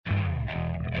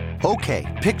Okay,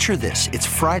 picture this. It's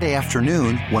Friday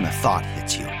afternoon when a thought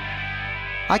hits you.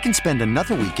 I can spend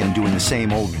another weekend doing the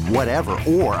same old whatever,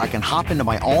 or I can hop into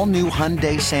my all-new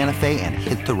Hyundai Santa Fe and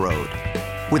hit the road.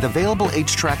 With available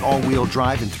H-Track all-wheel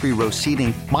drive and 3-row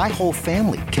seating, my whole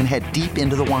family can head deep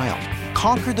into the wild.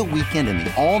 Conquer the weekend in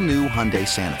the all-new Hyundai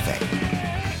Santa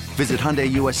Fe. Visit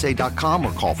HyundaiUSA.com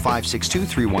or call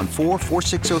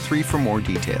 562-314-4603 for more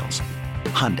details.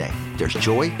 Hyundai, there's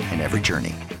joy in every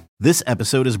journey. This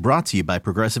episode is brought to you by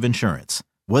Progressive Insurance.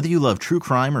 Whether you love true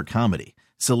crime or comedy,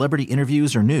 celebrity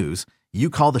interviews or news, you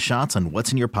call the shots on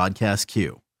what's in your podcast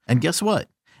queue. And guess what?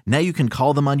 Now you can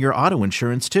call them on your auto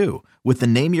insurance too with the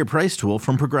Name Your Price tool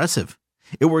from Progressive.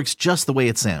 It works just the way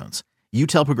it sounds. You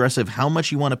tell Progressive how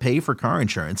much you want to pay for car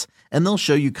insurance, and they'll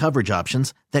show you coverage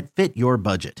options that fit your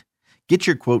budget. Get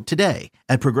your quote today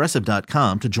at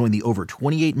Progressive.com to join the over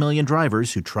 28 million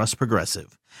drivers who trust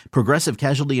Progressive. Progressive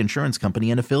Casualty Insurance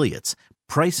Company and Affiliates.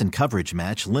 Price and coverage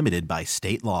match limited by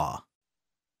state law.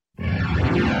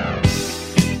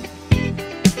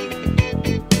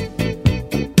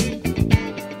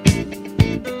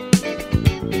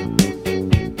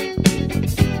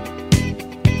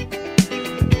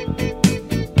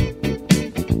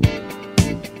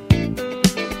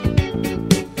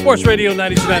 Sports Radio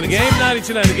 92.9 The Game,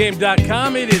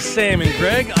 92.9thegame.com. It is Sam and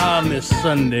Greg on this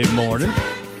Sunday morning,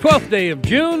 12th day of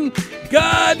June.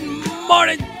 Good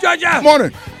morning, Georgia.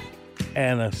 Morning.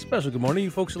 And a special good morning to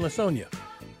you folks in Lasonia.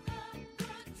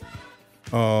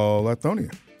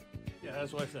 Lithonia. Yeah,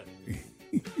 that's what I said.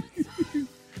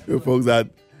 Good folks out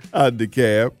in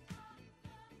DeKalb.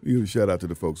 You give a shout out to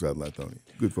the folks out in Lithonia.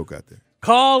 Good folk out there.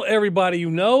 Call everybody you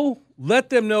know. Let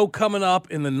them know coming up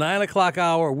in the 9 o'clock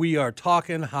hour, we are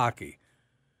talking hockey.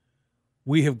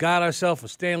 We have got ourselves a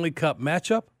Stanley Cup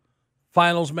matchup,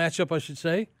 finals matchup, I should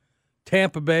say.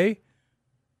 Tampa Bay,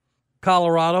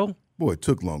 Colorado. Boy, it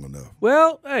took long enough.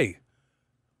 Well, hey,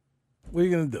 what are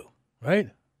you going to do, right?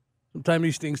 Sometimes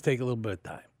these things take a little bit of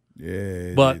time.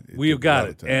 Yeah. But it we have took a lot got of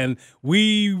it. time. And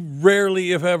we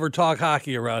rarely, if ever, talk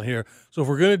hockey around here. So if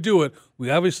we're going to do it,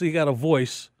 we obviously got a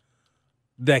voice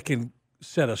that can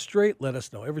set us straight, let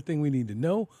us know everything we need to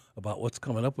know about what's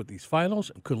coming up with these finals.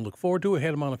 And couldn't look forward to it.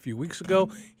 Had him on a few weeks ago.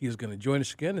 He is going to join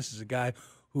us again. This is a guy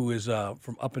who is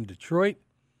from up in Detroit,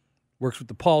 works with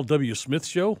the Paul W. Smith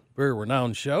Show, very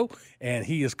renowned show, and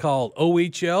he is called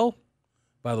OHL.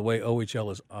 By the way,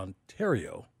 OHL is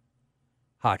Ontario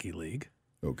Hockey League.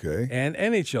 Okay. And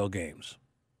NHL games.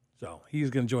 So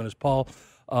he's going to join us. Paul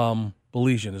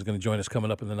Belesian is going to join us coming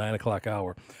up in the 9 o'clock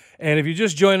hour. And if you're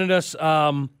just joining us,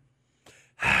 been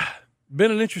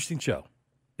an interesting show.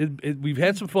 We've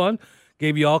had some fun.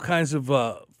 Gave you all kinds of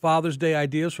Father's Day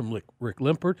ideas from Rick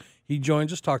Limpert. He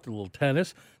joins us, talked a little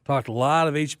tennis, talked a lot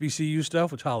of HBCU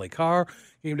stuff with Holly Carr.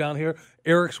 Came down here.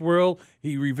 Eric's World,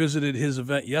 he revisited his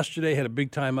event yesterday, had a big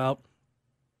time out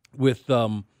with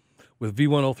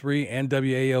V103 and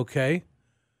WAOK.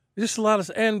 Just a lot of,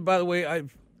 and by the way,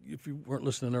 if you weren't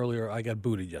listening earlier, I got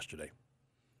booted yesterday.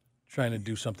 Trying to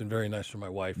do something very nice for my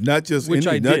wife. Not just which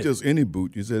any, I not did. just any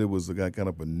boot. You said it was kind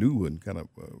of a new one, kind of.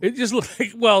 It just looked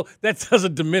like, well, that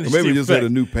doesn't diminish Maybe the just effect.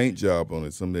 had a new paint job on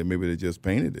it someday. Maybe they just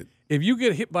painted it. If you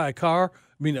get hit by a car,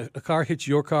 I mean, a car hits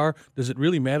your car, does it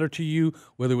really matter to you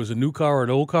whether it was a new car or an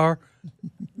old car?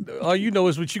 All you know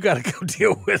is what you got to go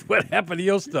deal with. What happened to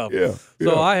your stuff? Yeah.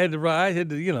 So I had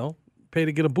to, pay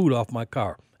to get a boot off my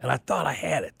car, and I thought I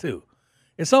had it too.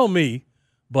 It's on me,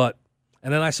 but.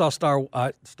 And then I saw Star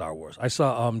Wars. I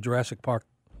saw Jurassic Park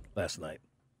last night.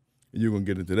 And you're going to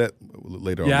get into that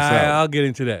later on Yeah, this hour. I'll get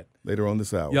into that. Later on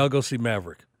this hour. Y'all go see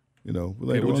Maverick. Later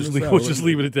We'll on just this hour.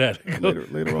 leave it at that.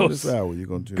 Later on this hour, you're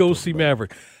going to go see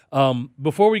Maverick.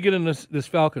 Before we get into this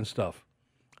Falcon stuff,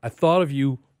 I thought of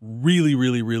you really,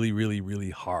 really, really, really, really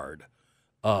hard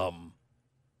at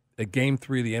Game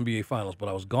 3 of the NBA Finals, but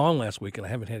I was gone last week, and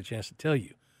I haven't had a chance to tell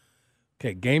you.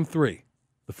 Okay, Game 3,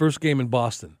 the first game in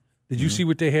Boston. Did you see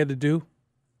what they had to do?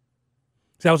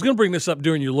 See, I was going to bring this up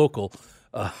during your local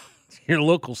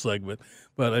segment,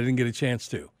 but I didn't get a chance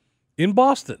to. In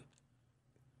Boston,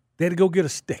 they had to go get a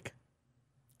stick.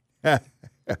 Oh,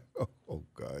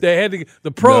 God.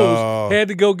 The pros had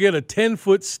to go get a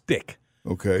 10-foot stick.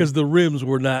 Okay. Because the rims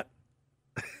were not,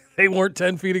 they weren't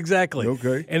 10 feet exactly.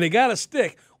 Okay. And they got a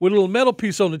stick with a little metal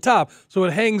piece on the top, so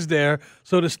it hangs there,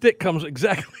 so the stick comes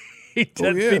exactly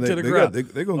 10 feet to the ground.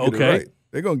 They're going to get it right.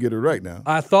 They're going to get it right now.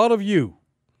 I thought of you,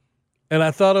 and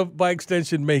I thought of, by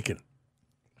extension, Macon.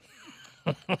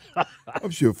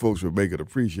 I'm sure folks from Macon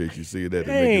appreciate you seeing that.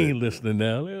 They ain't listening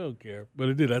now. They don't care. But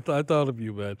it did. I thought of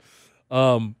you, man.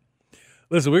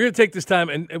 Listen, we're going to take this time,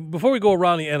 and before we go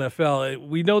around the NFL,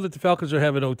 we know that the Falcons are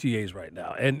having OTAs right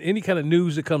now, and any kind of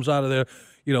news that comes out of there,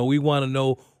 we want to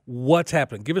know what's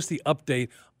happening. Give us the update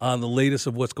on the latest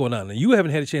of what's going on. Now, you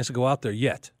haven't had a chance to go out there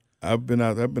yet. I've been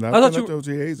out to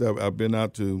OTAs. I've been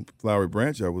out to Flowery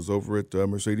Branch. I was over at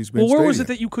Mercedes-Benz Well, where Stadium. was it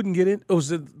that you couldn't get in? Oh,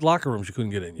 was it locker rooms you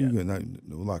couldn't get in yet? Yeah,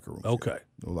 no locker rooms. Okay.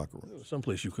 No locker rooms.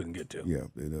 Someplace you couldn't get to. Yeah,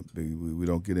 we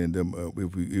don't get in them.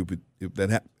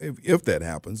 If that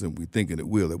happens, and we're thinking it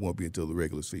will, it won't be until the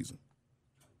regular season.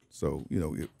 So,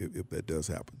 if that does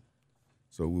happen.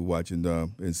 So we're watching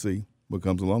and see what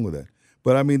comes along with that.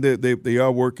 But, I mean, they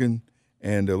are working,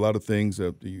 and a lot of things.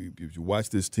 If you watch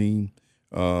this team,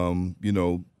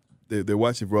 they're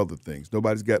watching for other things.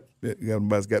 Nobody's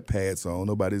got pads on.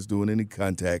 Nobody's doing any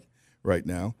contact right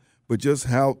now. But just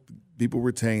how people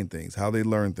retain things, how they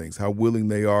learn things, how willing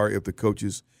they are if the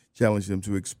coaches challenge them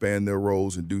to expand their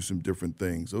roles and do some different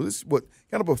things. So this is what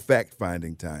kind of a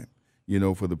fact-finding time,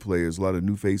 for the players. A lot of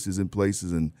new faces in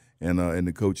places and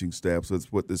the coaching staff. So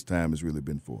that's what this time has really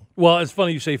been for. Well, it's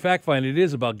funny you say fact-finding. It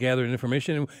is about gathering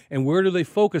information. And where do they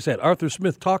focus at? Arthur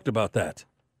Smith talked about that.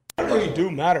 What really do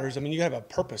matters. I mean, you have a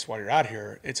purpose while you're out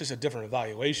here. It's just a different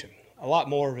evaluation. A lot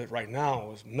more of it right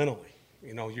now is mentally.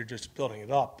 You're just building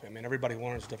it up. I mean, everybody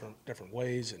learns different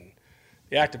ways, and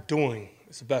the act of doing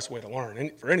is the best way to learn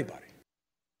for anybody.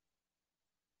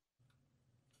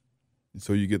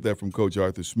 So you get that from Coach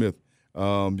Arthur Smith,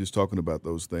 just talking about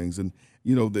those things. And,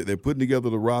 they're putting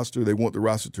together the roster. They want the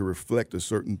roster to reflect a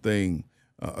certain thing,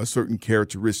 a certain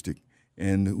characteristic,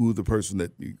 and who the person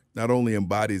that not only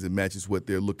embodies and matches what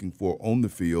they're looking for on the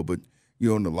field, but,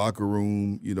 in the locker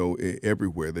room,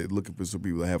 everywhere. They're looking for some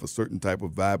people that have a certain type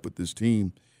of vibe with this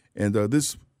team. And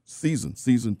this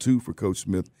season 2 for Coach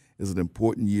Smith, is an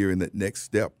important year in that next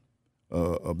step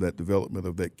of that development,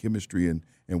 of that chemistry and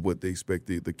what they expect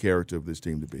the character of this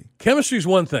team to be. Chemistry is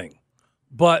one thing,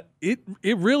 but it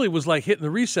really was like hitting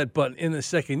the reset button in the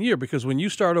second year, because when you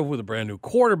start over with a brand new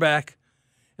quarterback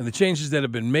and the changes that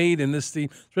have been made in this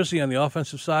team, especially on the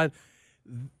offensive side,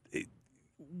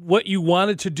 what you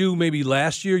wanted to do maybe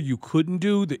last year you couldn't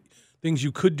do, the things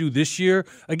you could do this year.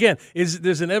 Again,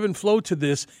 there's an ebb and flow to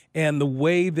this, and the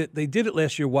way that they did it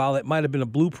last year, while it might have been a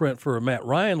blueprint for a Matt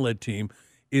Ryan-led team,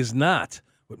 is not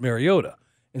with Mariota.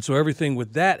 And so everything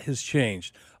with that has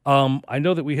changed. I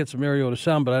know that we had some Mariota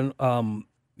sound, but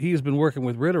he has been working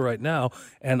with Ritter right now,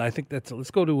 and I think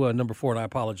let's go to number 4, and I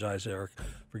apologize, Eric,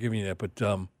 for giving you that. But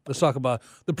let's talk about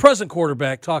the present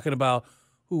quarterback, talking about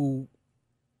who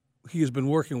he has been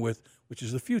working with, which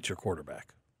is the future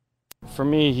quarterback. For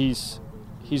me, he's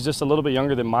just a little bit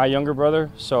younger than my younger brother,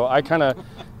 so I kind of,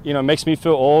 makes me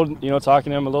feel old,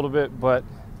 talking to him a little bit, but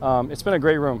it's been a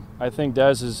great room. I think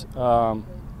Dez has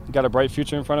got a bright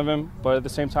future in front of him, but at the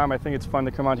same time, I think it's fun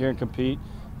to come out here and compete,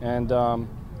 and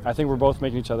I think we're both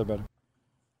making each other better.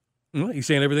 He's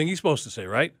saying everything he's supposed to say,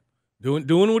 right? Doing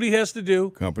what he has to do.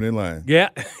 Company line. Yeah,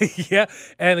 yeah,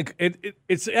 and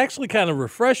it's actually kind of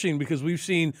refreshing, because we've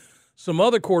seen some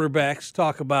other quarterbacks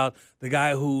talk about the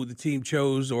guy who the team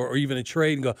chose, or even a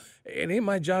trade, and go, hey, it ain't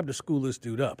my job to school this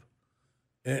dude up.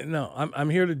 And no, I'm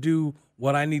here to do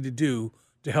what I need to do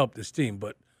to help this team,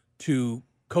 but to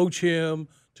coach him,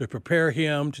 to prepare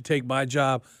him to take my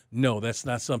job, no, that's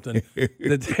not something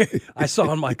that I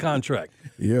saw in my contract.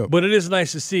 Yeah, but it is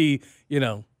nice to see,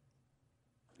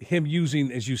 him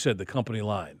using, as you said, the company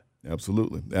line.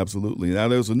 Absolutely. Now,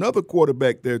 there's another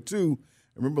quarterback there, too.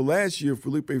 I remember last year,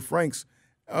 Felipe Franks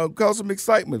caused some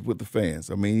excitement with the fans.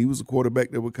 I mean, he was a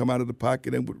quarterback that would come out of the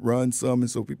pocket and would run some, and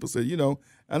so people said,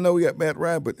 I know we got Matt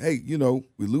Ryan, but, hey, we're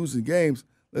losing games.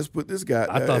 Let's put this guy.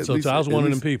 I thought so, too. I was one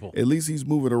of them people. At least he's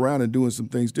moving around and doing some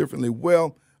things differently.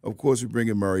 Well, of course, we bring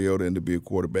in Mariota in to be a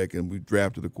quarterback, and we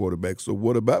drafted a quarterback. So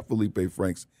what about Felipe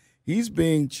Franks? He's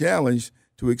being challenged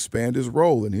to expand his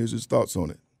role, and here's his thoughts on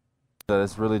it.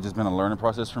 It's really just been a learning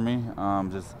process for me.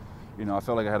 I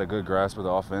felt like I had a good grasp of the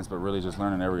offense, but really just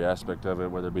learning every aspect of it,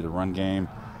 whether it be the run game,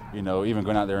 even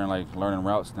going out there and learning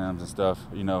route stems and stuff.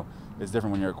 It's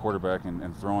different when you're a quarterback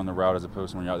and throwing the route as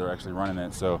opposed to when you're out there actually running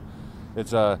it. So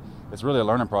it's really a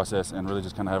learning process, and really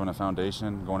just kind of having a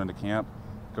foundation going into camp.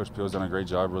 Coach Peel's done a great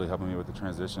job really helping me with the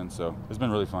transition, so it's been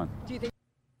really fun.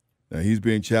 Now he's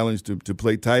being challenged to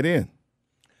play tight end.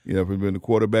 From being the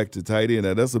quarterback to tight end.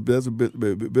 Now that's a bit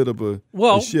of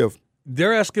a shift.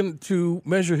 They're asking to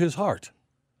measure his heart.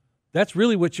 That's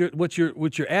really what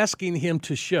you're asking him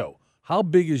to show. How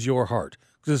big is your heart?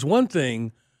 Because it's one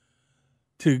thing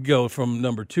to go from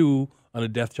number 2 on a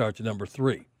depth chart to number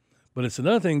 3, but it's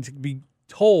another thing to be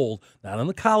told, not on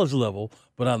the college level,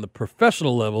 but on the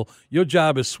professional level, your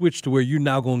job is switched to where you're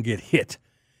now going to get hit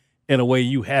in a way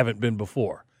you haven't been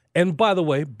before. and by the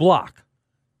way, block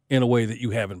in a way that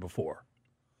you haven't before.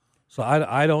 So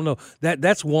I don't know.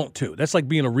 That's want to. That's like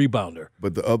being a rebounder.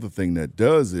 But the other thing that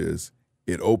does is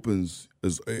it opens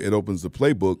the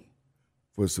playbook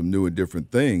for some new and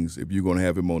different things if you're going to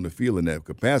have him on the field in that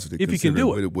capacity. If he can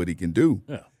do it. What he can do.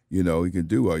 Yeah. You know, he can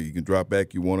do. Or you can drop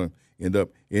back. You want to end up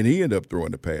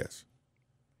throwing the pass.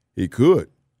 He could.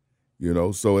 You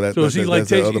know, so is he like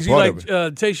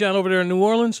Tayshaun over there in New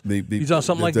Orleans? He's on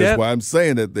something like that? That's why I'm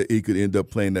saying that he could end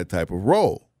up playing that type of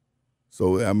role.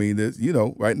 So, I mean,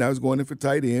 right now he's going in for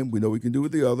tight end. We know we can do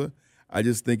with the other. I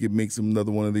just think it makes him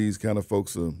another one of these kind of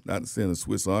folks, not saying a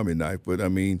Swiss Army knife, but, I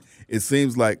mean, it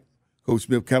seems like Coach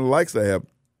Smith kind of likes to have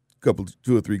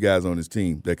two or three guys on his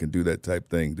team that can do that type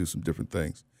thing, do some different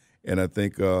things. And I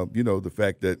think, the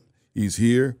fact that he's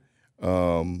here,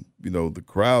 the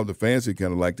crowd, the fans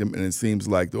kind of liked him, and it seems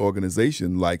like the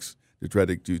organization likes to try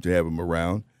to have him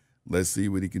around. Let's see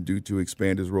what he can do to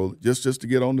expand his role, just to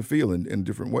get on the field in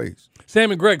different ways. Sam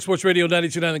and Greg, Sports Radio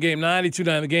 92.9 The Game,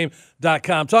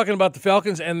 92.9thegame.com. Talking about the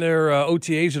Falcons and their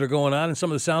OTAs that are going on and some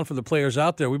of the sound for the players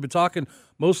out there. We've been talking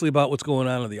mostly about what's going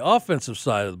on the offensive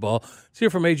side of the ball. Let's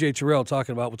hear from A.J. Terrell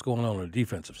talking about what's going on the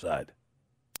defensive side.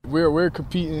 We're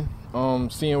competing,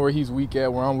 seeing where he's weak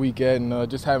at, where I'm weak at, and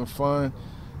just having fun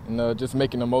and just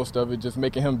making the most of it, just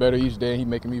making him better each day, and he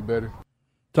making me better.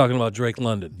 Talking about Drake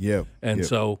London. Yeah. And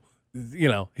so,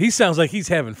 he sounds like he's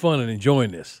having fun and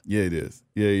enjoying this. Yeah, it is.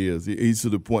 Yeah, he is. He's to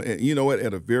the point. And you know what?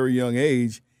 At a very young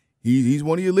age, he's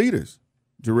one of your leaders.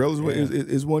 Terrell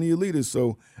is one of your leaders.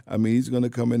 So, I mean, he's going to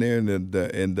come in there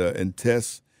and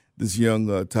test this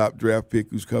young top draft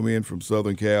pick who's come in from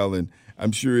Southern Cal, and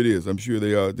I'm sure it is. I'm sure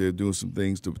they're doing some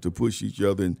things to push each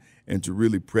other and to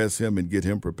really press him and get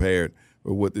him prepared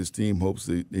for what this team hopes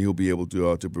that he'll be able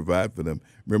to provide for them.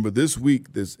 Remember, this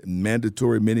week, this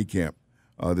mandatory minicamp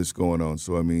that's going on.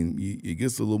 So, I mean, it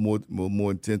gets a little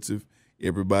more intensive.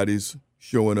 Everybody's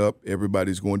showing up.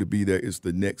 Everybody's going to be there. It's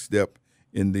the next step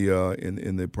in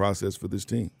the process for this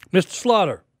team. Mr.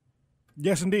 Slaughter.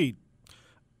 Yes, indeed.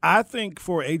 I think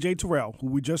for A.J. Terrell, who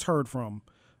we just heard from,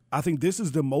 I think this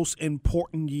is the most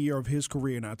important year of his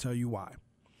career, and I'll tell you why.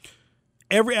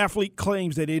 Every athlete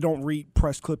claims that they don't read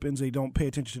press clippings, they don't pay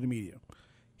attention to the media.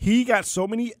 He got so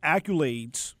many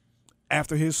accolades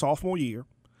after his sophomore year.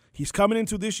 He's coming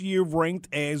into this year ranked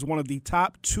as one of the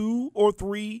top 2 or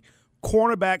 3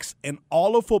 cornerbacks in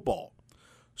all of football.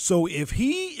 So if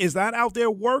he is not out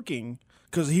there working,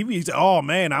 because he's oh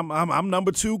man, I'm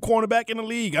number 2 cornerback in the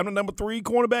league, I'm the number 3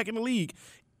 cornerback in the league.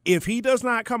 If he does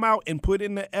not come out and put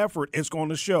in the effort, it's going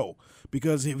to show.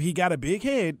 Because if he got a big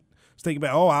head, thinking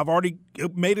about, I've already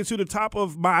made it to the top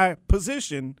of my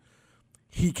position,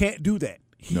 he can't do that.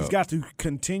 He's got to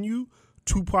continue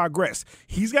to progress.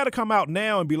 He's got to come out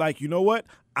now and be like, you know what?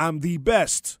 I'm the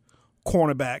best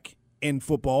cornerback in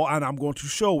football, and I'm going to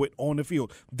show it on the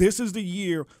field. This is the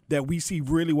year that we see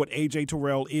really what A.J.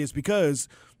 Terrell is, because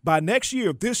by next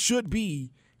year, this should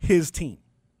be his team.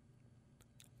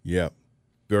 Yeah,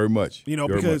 very much.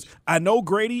 Because I know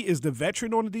Grady is the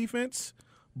veteran on the defense,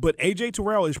 but A.J.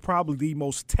 Terrell is probably the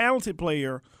most talented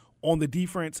player on the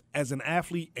defense as an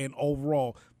athlete, and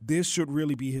overall, this should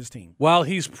really be his team. While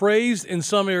he's praised in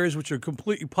some areas which are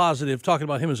completely positive, talking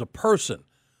about him as a person,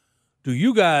 do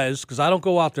you guys, because I don't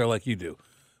go out there like you do,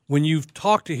 when you've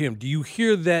talked to him, do you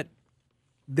hear that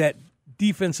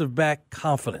defensive back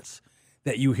confidence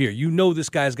that you hear? You know this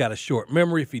guy's got a short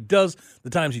memory. If he does, the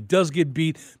times he does get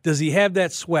beat, does he have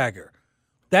that swagger?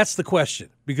 That's the question.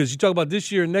 Because you talk about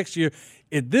this year and next year,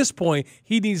 at this point,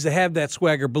 he needs to have that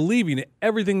swagger, believing in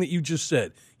everything that you just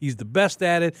said. He's the best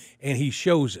at it, and he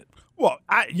shows it. Well,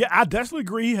 I definitely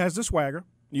agree he has the swagger.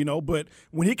 But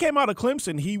when he came out of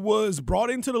Clemson, he was brought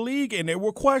into the league, and there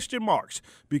were question marks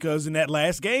because in that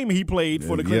last game he played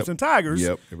for the Clemson Tigers,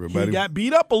 he got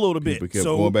beat up a little bit. Kept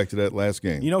going back to that last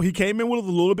game. He came in with a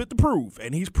little bit to prove,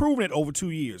 and he's proven it over 2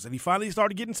 years. And he finally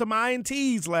started getting some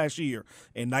INTs last year.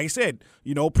 And like I said,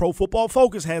 Pro Football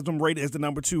Focus has him rated as the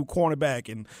number 2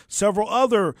 cornerback, and several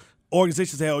other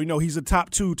organizations say, he's a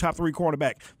top 2, top 3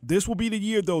 cornerback. This will be the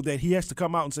year, though, that he has to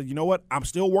come out and say, you know what, I'm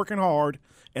still working hard,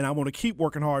 and I'm going to keep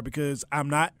working hard because I'm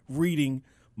not reading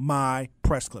my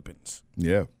press clippings.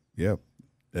 Yeah.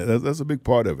 That's a big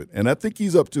part of it. And I think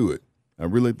he's up to it. I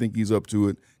really think he's up to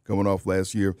it coming off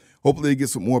last year. Hopefully he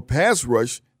gets some more pass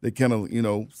rush that kind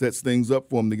of, sets things up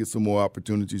for him to get some more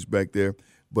opportunities back there.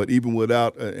 But even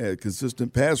without a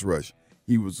consistent pass rush,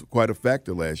 he was quite a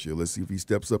factor last year. Let's see if he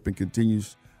steps up and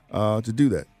continues to do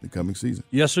that the coming season.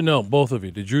 Yes or no, both of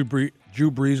you? Did Drew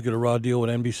Brees get a raw deal with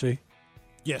NBC?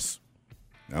 Yes.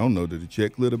 I don't know. Did the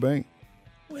check clear the bank?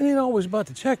 It ain't always about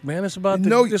the check, man. It's about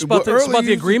Early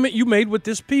the agreement you made with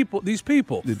these people. Did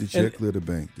the check clear the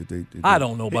bank? I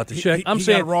don't know about the check. I'm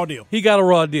saying got a raw deal. He got a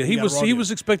raw deal. He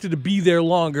was expected to be there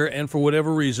longer, and for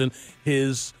whatever reason,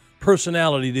 his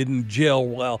personality didn't gel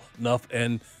well enough,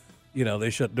 and they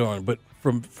shut down. But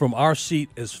from our seat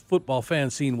as football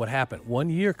fans, seeing what happened 1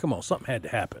 year, come on, something had to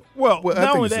happen. Well,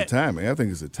 I think it's the timing. I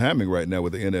think it's the timing right now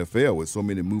with the NFL, with so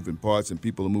many moving parts and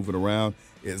people are moving around.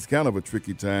 It's kind of a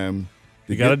tricky time.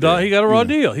 He got a raw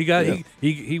deal.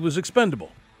 He was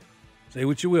expendable. Say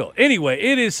what you will. Anyway,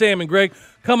 it is Sam and Greg.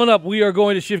 Coming up, we are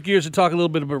going to shift gears and talk a little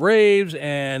bit about Braves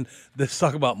and let's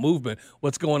talk about movement,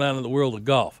 what's going on in the world of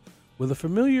golf. With a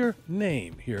familiar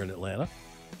name here in Atlanta,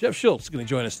 Jeff Schultz is going to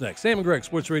join us next. Sam and Greg,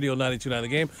 Sports Radio 92.9 The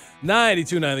Game,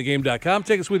 929thegame.com.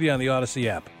 Take us with you on the Odyssey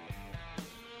app.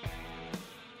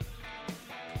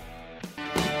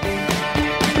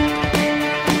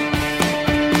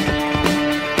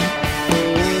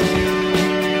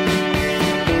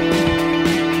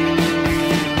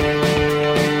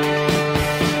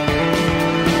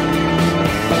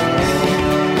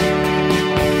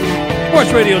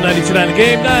 Sports Radio 92.9 The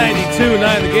Game,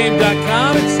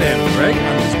 929thegame.com. It's Sam and Greg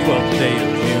on this 12th day of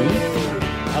June.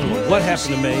 I don't know what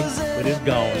happened to May, but it's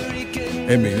gone.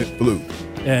 It flew.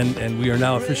 And we are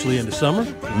now officially into summer.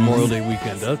 Memorial Day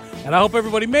weekend does. And I hope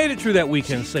everybody made it through that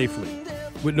weekend safely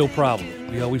with no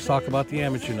problem. We always talk about the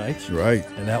amateur nights. Right.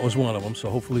 And that was one of them. So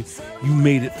hopefully you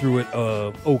made it through it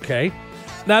okay.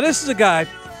 Now, this is a guy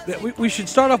that we should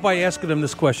start off by asking him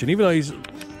this question, even though he's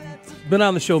been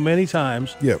on the show many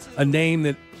times. Yep. A name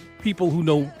that people who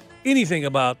know anything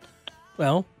about,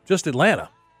 well, just Atlanta,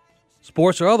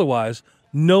 sports or otherwise,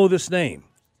 know this name.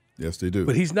 Yes, they do.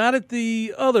 But he's not at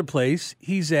the other place.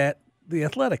 He's at the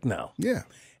Athletic now. Yeah.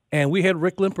 And we had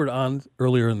Rick Limpert on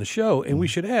earlier in the show, and we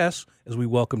should ask, as we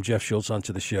welcome Jeff Schultz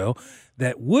onto the show,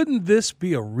 that wouldn't this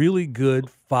be a really good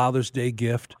Father's Day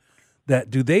gift? That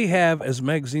do they have, as a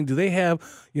magazine, do they have,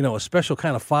 a special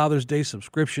kind of Father's Day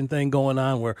subscription thing going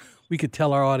on where we could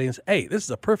tell our audience, hey, this is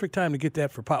a perfect time to get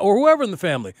that for or whoever in the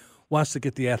family wants to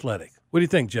get the Athletic. What do you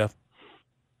think, Jeff?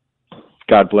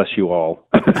 God bless you all.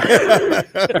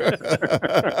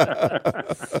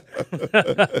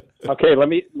 Okay, let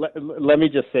me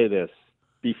just say this.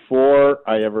 Before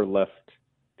I ever left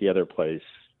the other place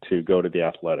to go to the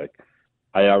Athletic,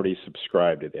 I already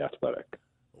subscribed to the Athletic.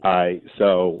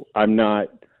 So I'm not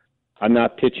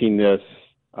pitching this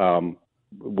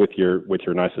with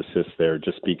your nice assist there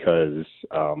just because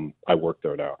I work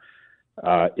there now.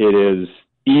 It is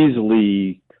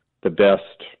easily the best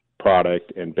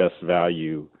product and best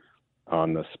value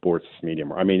on the sports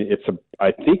medium. I mean,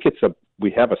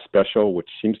 we have a special which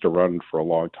seems to run for a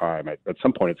long time. At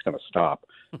some point, it's going to stop.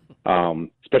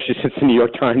 Especially since the New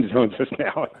York Times owns us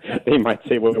now, they might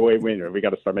say, "Wait, we got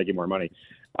to start making more money."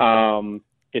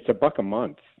 It's $1 a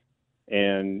month,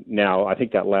 and now I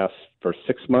think that lasts for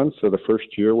 6 months or the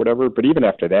first year, or whatever. But even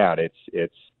after that, it's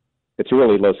a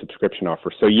really low subscription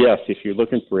offer. So yes, if you're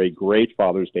looking for a great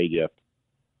Father's Day gift,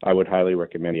 I would highly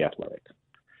recommend the Athletic.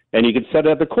 And you can set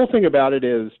it up. The cool thing about it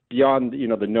is, beyond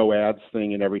the no ads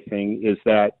thing and everything, is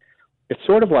that it's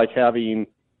sort of like having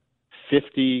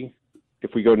 50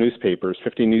 newspapers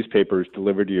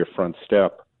delivered to your front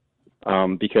step.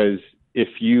 Because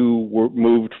if you were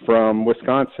moved from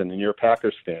Wisconsin and you're a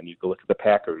Packers fan, you can look at the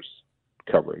Packers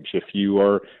coverage. If you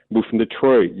are moved from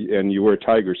Detroit and you were a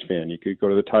Tigers fan, you could go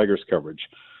to the Tigers coverage.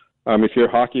 If you're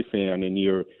a hockey fan and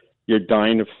you're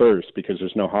dying of thirst because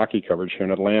there's no hockey coverage here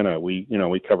in Atlanta, we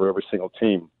cover every single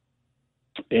team.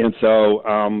 And so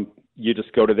you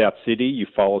just go to that city, you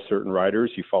follow certain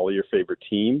writers, you follow your favorite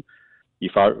team, you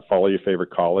follow your favorite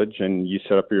college, and you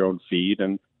set up your own feed,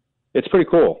 and it's pretty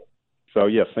cool. So,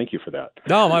 yes, thank you for that.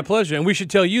 No, my pleasure. And we should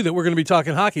tell you that we're going to be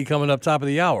talking hockey coming up top of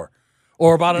the hour,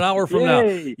 or about an hour from now.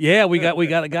 Yeah, we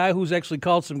got a guy who's actually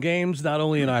called some games, not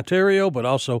only in Ontario, but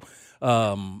also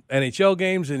NHL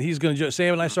games, and he's going to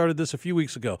Sam and I started this a few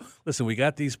weeks ago. Listen, we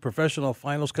got these professional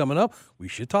finals coming up. We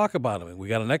should talk about them, and we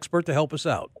got an expert to help us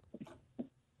out.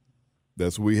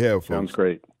 That's what we have, folks. Sounds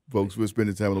great. Folks, we're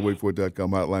spending time on the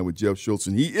waitfor.com hotline with Jeff Schultz,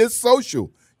 and he is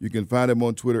social. You can find him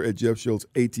on Twitter at Jeff Schultz,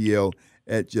 ATL,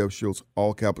 at Jeff Schultz,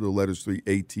 all capital letters 3,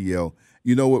 ATL.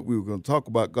 You know what? We were going to talk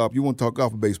about golf. You want to talk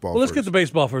golf or baseball Let's get the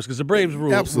baseball first, because the Braves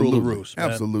rule the roost. Man.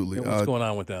 Absolutely. What's going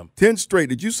on with them? 10 straight.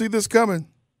 Did you see this coming?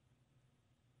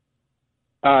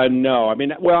 No. I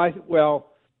mean,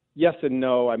 yes and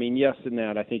no. I mean, yes in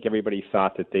that I think everybody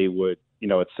thought that they would,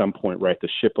 at some point right the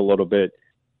ship a little bit.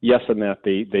 Yes in that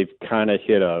they've kind of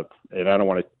hit and I don't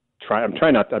want to try. I'm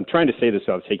trying to say this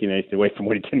without taking anything away from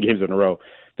winning 10 games in a row.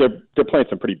 They're playing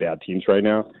some pretty bad teams right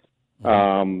now.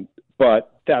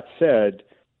 But that said,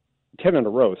 10 in a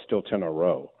row is still 10 in a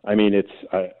row. I mean,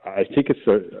 I think it's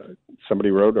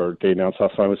somebody wrote, or they announced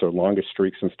last time, it was their longest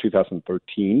streak since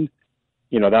 2013.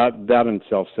 You know, that in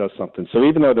itself says something. So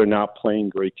even though they're not playing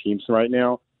great teams right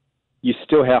now, you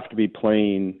still have to be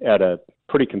playing at a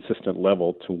pretty consistent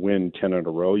level to win 10 in a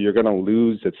row. You're going to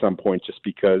lose at some point just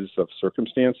because of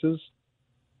circumstances.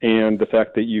 And the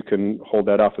fact that you can hold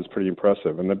that off is pretty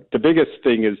impressive. And the biggest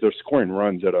thing is they're scoring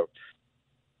runs at a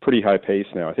pretty high pace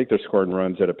now. I think they're scoring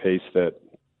runs at a pace that,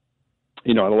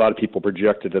 you know, a lot of people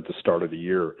projected at the start of the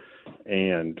year,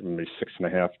 and maybe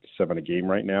 6.5 to 7 a game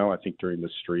right now, I think, during the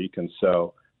streak. And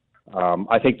so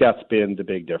I think that's been the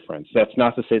big difference. That's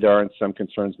not to say there aren't some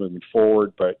concerns moving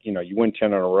forward, but, you know, you win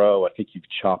 10 in a row. I think you've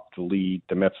chopped the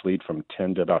Mets lead from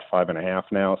 10 to about 5.5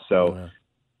 now. So,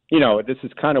 you know, this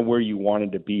is kind of where you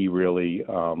wanted to be really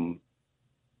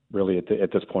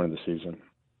at this point in the season.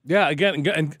 Yeah, again,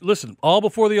 and listen, all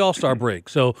before the All-Star break.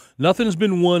 So nothing's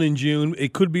been won in June.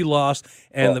 It could be lost.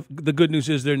 And the good news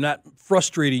is they're not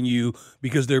frustrating you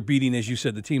because they're beating, as you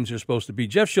said, the teams they're supposed to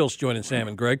beat. Jeff Schultz joining Sam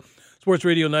and Greg. Sports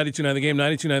Radio 92.9 The Game,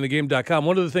 92.9thegame.com.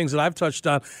 One of the things that I've touched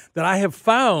on that I have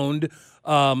found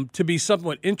to be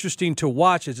somewhat interesting to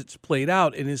watch as it's played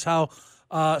out and is how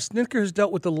Snitker has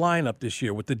dealt with the lineup this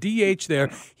year. With the DH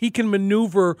there, he can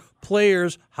maneuver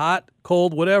players, hot,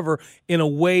 cold, whatever, in a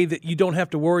way that you don't have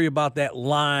to worry about that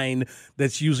line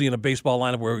that's usually in a baseball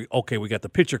lineup where, we got the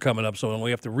pitcher coming up, so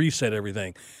we have to reset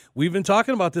everything. We've been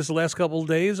talking about this the last couple of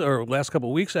days, or last couple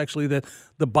of weeks, actually, that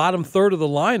the bottom third of the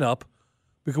lineup,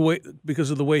 because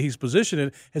of the way he's positioned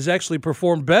it, has actually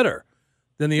performed better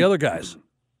than the other guys.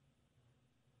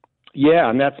 Yeah,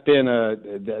 and that's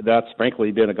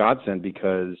frankly been a godsend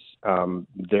because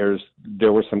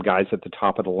there were some guys at the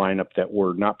top of the lineup that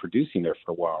were not producing there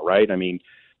for a while, right? I mean,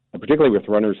 particularly with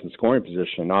runners in scoring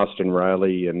position, Austin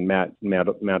Riley and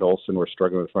Matt Olson were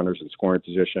struggling with runners in scoring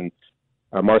position.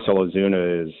 Marcell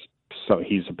Ozuna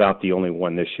he's about the only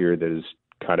one this year that has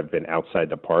kind of been outside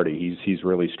the party. He's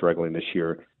really struggling this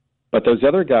year. But those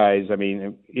other guys, I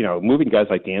mean, you know, moving guys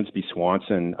like Dansby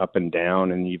Swanson up and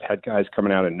down, and you've had guys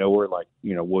coming out of nowhere like,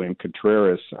 you know, William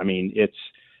Contreras. I mean, it's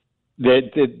the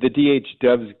DH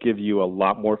does give you a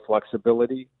lot more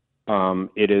flexibility.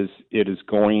 It is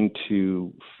going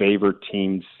to favor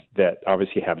teams that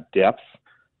obviously have depth.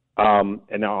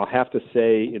 And I'll have to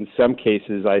say, in some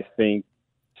cases, I think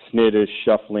Snit is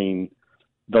shuffling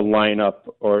the lineup,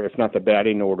 or if not the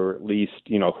batting order, at least,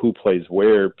 you know, who plays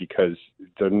where, because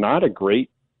they're not a great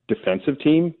defensive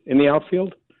team in the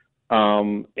outfield.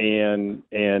 And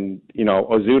you know,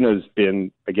 Ozuna's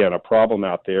been, again, a problem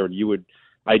out there.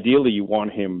 Ideally you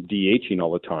want him DHing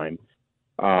all the time.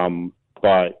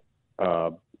 But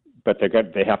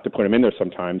they have to put him in there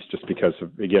sometimes just because of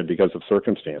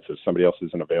circumstances. Somebody else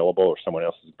isn't available or someone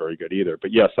else isn't very good either.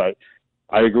 But yes,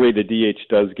 I agree. The DH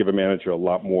does give a manager a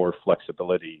lot more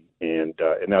flexibility, and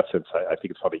in that sense, I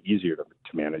think it's probably easier to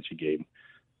manage a game.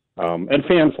 And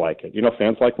fans like it. You know,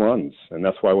 fans like runs, and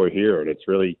that's why we're here. And it's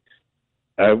really,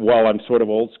 while I'm sort of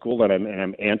old school and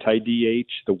I'm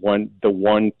anti-DH, the one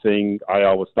thing I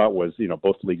always thought was, you know,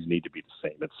 both leagues need to be the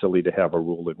same. It's silly to have a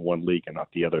rule in one league and not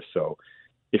the other. So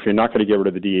if you're not going to get rid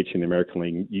of the DH in the American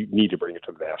League, you need to bring it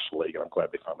to the National League, and I'm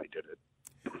glad they finally did it.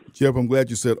 Jeff, I'm glad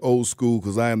you said old school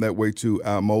because I am that way too.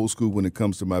 I'm old school when it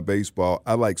comes to my baseball.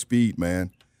 I like speed,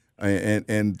 man.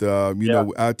 And you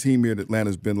know, our team here in Atlanta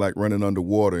has been like running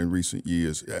underwater in recent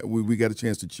years. We got a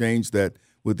chance to change that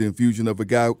with the infusion of a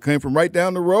guy who came from right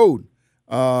down the road,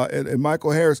 and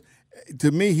Michael Harris.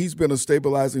 To me, he's been a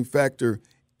stabilizing factor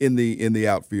in the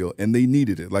outfield, and they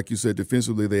needed it. Like you said,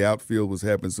 defensively, the outfield was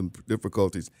having some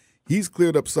difficulties. He's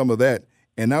cleared up some of that,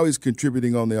 and now he's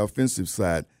contributing on the offensive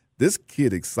side. This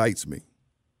kid excites me.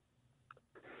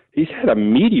 He's had a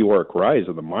meteoric rise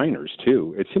in the minors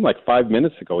too. It seemed like 5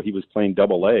 minutes ago he was playing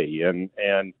Double-A, and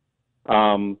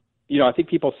you know, I think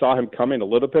people saw him coming a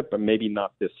little bit, but maybe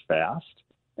not this fast.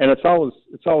 And it's always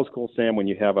cool, Sam, when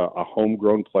you have a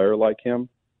homegrown player like him.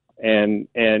 And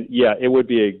yeah, it would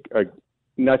be a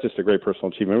not just a great personal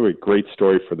achievement, it would be a great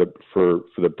story for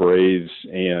the Braves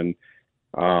and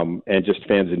just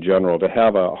fans in general to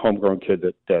have a homegrown kid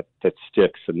that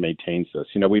sticks and maintains this.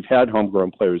 You know, we've had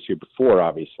homegrown players here before,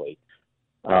 obviously.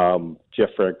 Jeff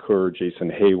Francoeur, Jason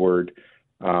Hayward,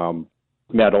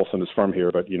 Matt Olson is from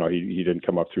here, but you know he didn't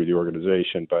come up through the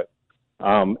organization. But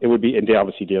it would be, and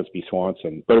obviously Dansby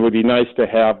Swanson. But it would be nice to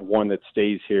have one that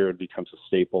stays here and becomes a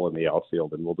staple in the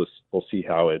outfield, and we'll see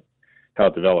how it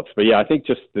develops. But yeah, I think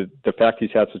just the fact he's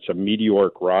had such a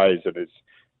meteoric rise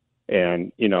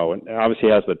and you know, and obviously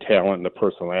has the talent and the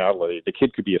personality. The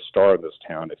kid could be a star in this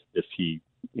town if he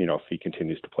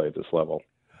continues to play at this level.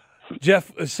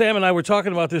 Jeff, Sam and I were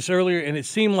talking about this earlier, and it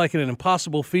seemed like an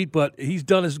impossible feat, but he's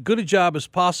done as good a job as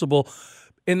possible.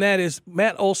 And that is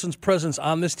Matt Olson's presence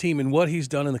on this team and what he's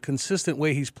done and the consistent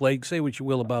way he's played. Say what you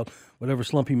will about whatever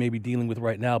slump he may be dealing with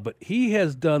right now, but he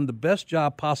has done the best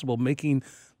job possible making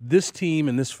this team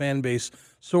and this fan base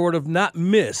sort of not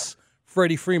miss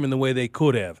Freddie Freeman the way they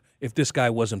could have if this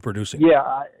guy wasn't producing.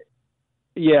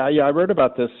 I read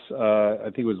about this, I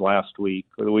think it was last week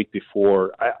or the week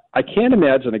before. I can't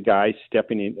imagine a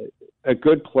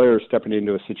good player stepping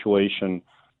into a situation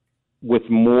with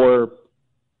more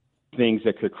things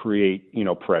that could create,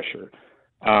 pressure.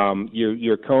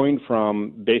 You're going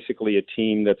from basically a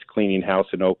team that's cleaning house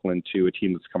in Oakland to a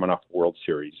team that's coming off the World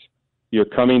Series. You're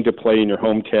coming to play in your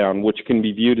hometown, which can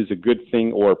be viewed as a good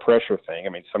thing or a pressure thing. I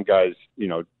mean, some guys,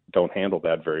 don't handle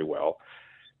that very well.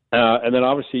 And then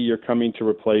obviously you're coming to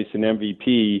replace an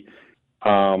MVP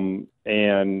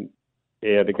and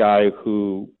a guy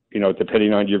who,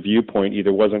 depending on your viewpoint,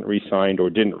 either wasn't re-signed or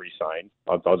didn't re-sign.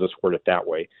 I'll just word it that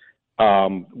way.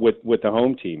 With the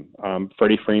home team.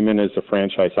 Freddie Freeman is a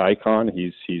franchise icon.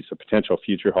 He's a potential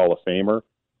future Hall of Famer.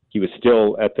 He was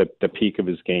still at the peak of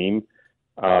his game.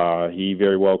 He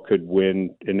very well could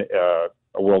win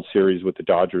a World Series with the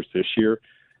Dodgers this year.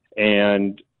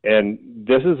 And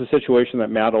this is a situation that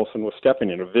Matt Olson was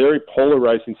stepping in, a very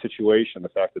polarizing situation, the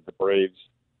fact that the Braves,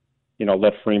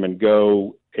 let Freeman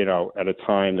go, at a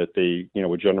time that they,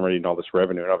 were generating all this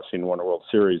revenue and obviously won a World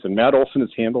Series. And Matt Olson has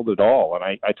handled it all. And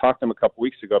I talked to him a couple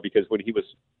weeks ago because when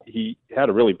he had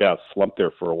a really bad slump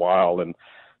there for a while, and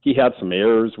he had some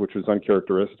errors, which was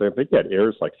uncharacteristic. I think he had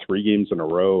errors like 3 games in a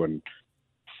row and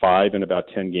 5 in about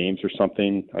 10 games or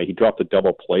something. He dropped a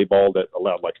double play ball that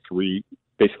allowed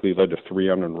basically led to 3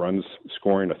 unearned runs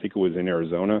scoring. I think it was in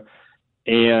Arizona.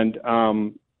 And,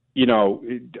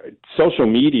 social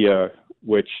media,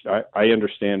 which I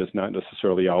understand is not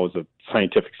necessarily always a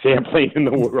scientific sampling in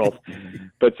the world,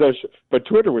 but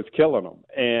Twitter was killing them,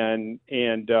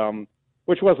 and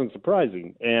which wasn't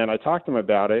surprising. And I talked to him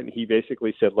about it, and he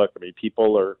basically said, "Look,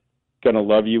 people are going to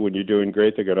love you when you're doing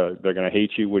great. They're going to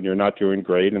hate you when you're not doing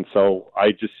great." And so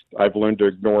I've learned to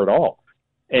ignore it all,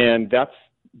 and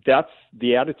that's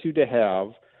the attitude to have,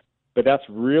 but that's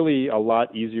really a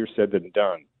lot easier said than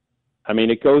done. I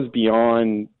mean, it goes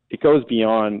beyond,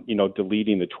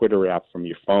 deleting the Twitter app from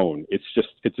your phone. It's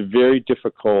very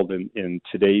difficult in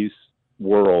today's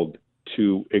world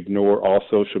to ignore all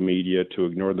social media, to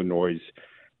ignore the noise,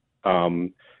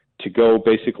 to go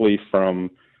basically from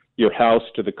your house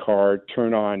to the car,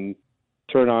 turn on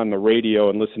the radio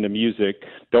and listen to music.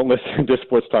 Don't listen to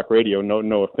sports talk radio.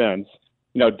 No offense.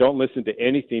 Don't listen to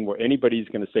anything where anybody's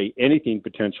going to say anything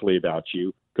potentially about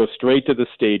you. Go straight to the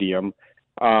stadium.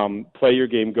 Play your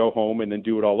game, go home, and then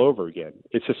do it all over again.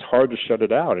 It's just hard to shut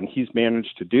it out, and he's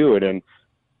managed to do it. And,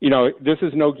 this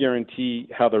is no guarantee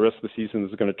how the rest of the season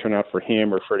is going to turn out for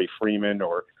him or Freddie Freeman,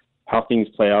 or how things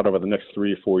play out over the next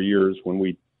 3 or 4 years when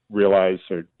we realize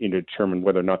or determine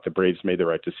whether or not the Braves made the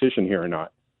right decision here or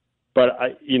not. But,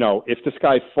 if this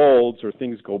guy folds or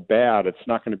things go bad, it's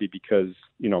not going to be because,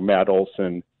 Matt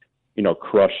Olson,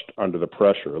 crushed under the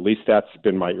pressure. At least that's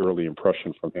been my early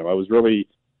impression from him. I was really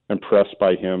impressed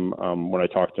by him when I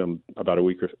talked to him about a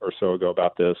week or so ago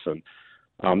about this. And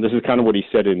this is kind of what he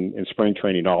said in spring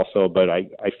training also, but I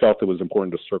felt it was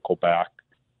important to circle back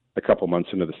a couple months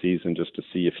into the season just to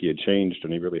see if he had changed,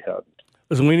 and he really hadn't.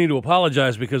 Listen, we need to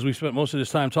apologize because we spent most of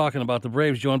this time talking about the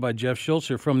Braves, joined by Jeff Schultz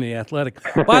here from The Athletic.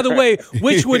 By the way,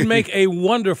 which would make a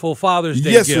wonderful Father's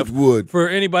Day gift. Yes, it would. For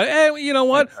anybody. Hey, you know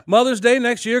what? Mother's Day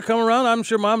next year come around. I'm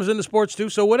sure Mom is into sports too,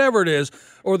 so whatever it is,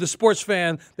 or the sports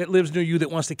fan that lives near you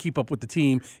that wants to keep up with the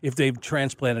team if they've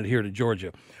transplanted here to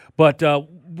Georgia. But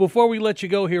before we let you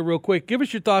go here real quick, give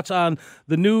us your thoughts on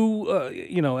the new,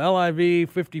 LIV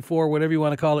 54, whatever you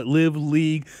want to call it, Live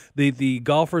League. The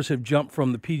golfers have jumped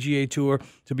from the PGA Tour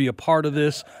to be a part of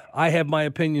this. I have my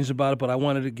opinions about it, but I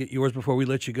wanted to get yours before we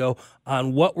let you go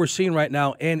on what we're seeing right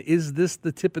now. And is this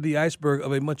the tip of the iceberg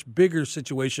of a much bigger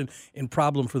situation and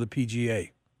problem for the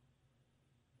PGA?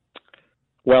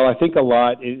 Well, I think a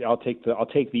lot. I'll take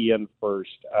the end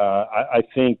first.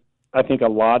 I think a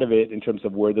lot of it, in terms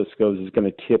of where this goes, is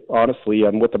going to tip, honestly,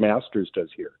 on what the Masters does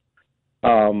here.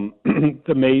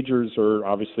 The majors are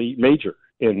obviously major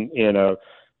in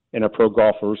a pro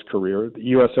golfer's career. The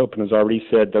U.S. Open has already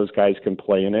said those guys can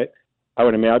play in it. I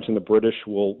would imagine the British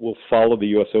will follow the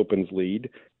U.S. Open's lead.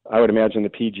 I would imagine the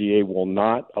PGA will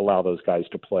not allow those guys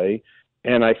to play.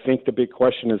 And I think the big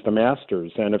question is the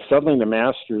Masters. And if suddenly the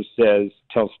Masters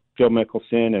tells Phil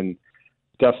Mickelson and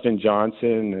Dustin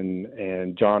Johnson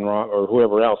and John Rahm or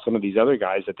whoever else, some of these other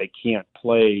guys, that they can't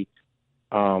play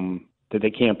that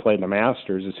they can't play the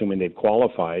Masters, assuming they've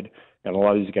qualified, and a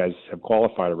lot of these guys have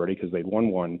qualified already because they've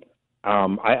won one.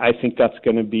 I think that's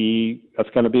going to be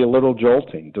a little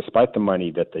jolting, despite the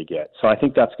money that they get. So I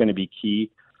think that's going to be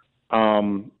key.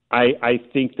 I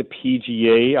think the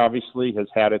PGA obviously has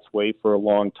had its way for a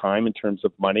long time in terms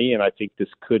of money, and I think this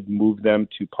could move them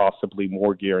to possibly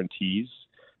more guarantees,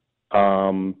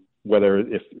 whether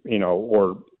if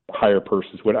or higher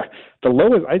purses. The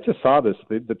lowest, I just saw this,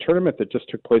 the tournament that just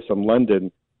took place in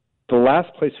London, the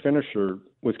last place finisher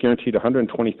was guaranteed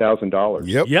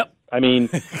 $120,000. Yep. I mean,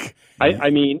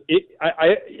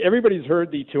 everybody's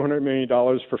heard the $200 million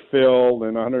for Phil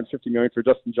and $150 million for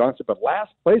Dustin Johnson, but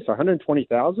last place,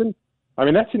 $120,000. I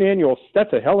mean, that's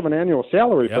a hell of an annual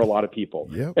salary for a lot of people.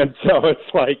 Yep. And so it's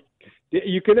like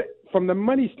you could, from the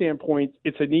money standpoint,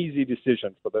 it's an easy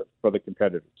decision for the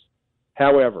competitors.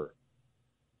 However,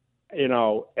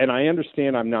 and I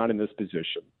understand I'm not in this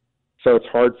position, so it's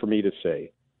hard for me to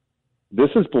say. This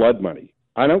is blood money.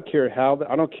 I don't care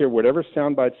whatever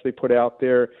sound bites they put out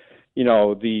there,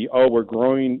 we're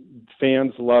growing,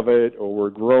 fans love it, or we're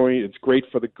growing, it's great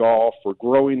for the golf, we're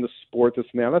growing the sport, this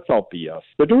and that. That's all BS.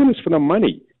 They're doing this for the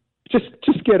money.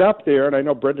 Just get up there, and I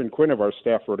know Brendan Quinn of our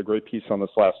staff wrote a great piece on this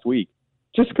last week.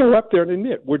 Just go up there and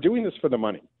admit, we're doing this for the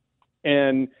money.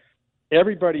 And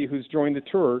everybody who's joined the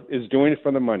tour is doing it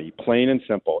for the money, plain and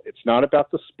simple. It's not about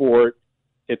the sport.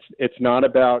 It's not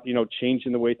about,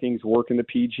 changing the way things work in the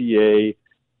PGA.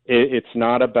 It's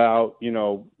not about,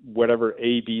 whatever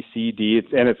A, B, C, D.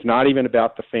 And it's not even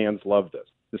about the fans love this.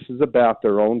 This is about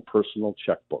their own personal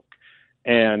checkbook.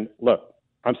 And look,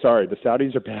 I'm sorry, the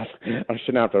Saudis are bad. I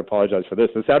shouldn't have to apologize for this.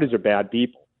 The Saudis are bad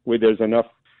people. There's enough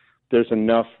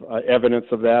evidence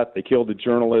of that. They killed a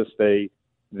journalist.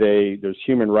 There's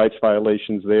human rights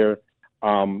violations there.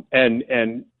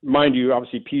 And mind you,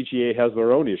 obviously PGA has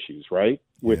their own issues, right?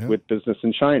 With business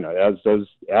in China, as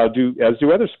do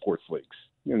other sports leagues,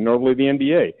 normally the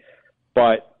NBA.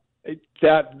 But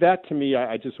that to me,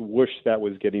 I just wish that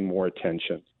was getting more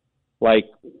attention. Like,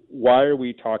 why are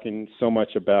we talking so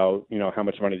much about, how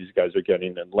much money these guys are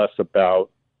getting and less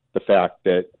about the fact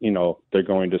that, they're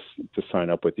going to sign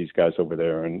up with these guys over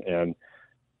there and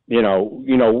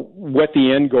what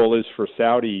the end goal is for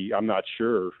Saudi, I'm not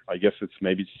sure. I guess it's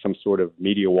maybe some sort of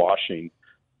media washing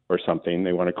or something.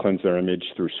 They want to cleanse their image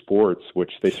through sports,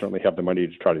 which they certainly have the money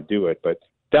to try to do it. But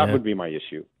that would be my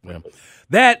issue. Yeah.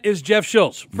 That is Jeff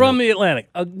Schultz from The Atlantic.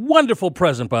 A wonderful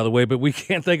present, by the way, but we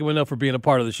can't thank him enough for being a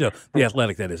part of the show. The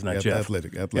Athletic, that is, not Jeff.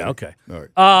 Athletic. Yeah, okay. All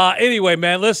right. Anyway,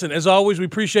 man, listen, as always, we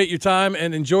appreciate your time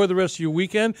and enjoy the rest of your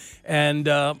weekend. And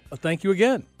thank you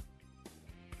again.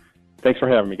 Thanks for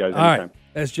having me, guys. All right.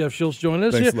 That's Jeff Schultz joining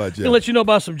us. Thanks a lot, Jeff. We'll let you know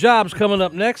about some jobs coming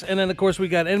up next. And then, of course, we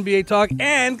got NBA talk.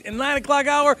 And in 9 o'clock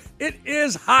hour, it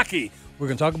is hockey. We're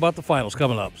going to talk about the finals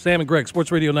coming up. Sam and Greg,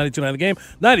 Sports Radio 92.9 The Game,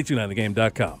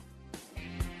 92.9thegame.com.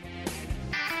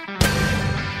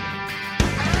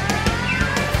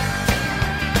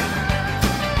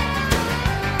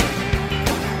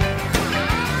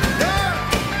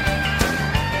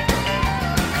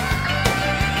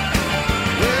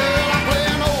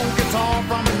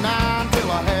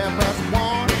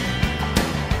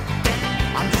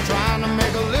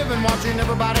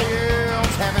 Everybody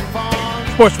else having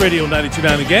fun. Sports Radio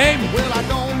 92.9 The Game. Well, I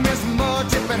don't miss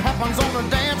much if it happens on the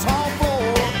dance hall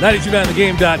floor.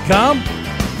 92.9thegame.com.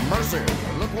 Mercy,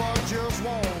 look what just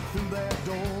walked through that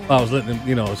door. I was letting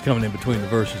him, I was coming in between the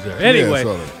verses there. Anyway,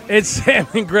 it's Sam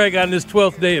and Greg on this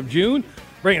 12th day of June,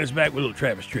 bringing us back with a little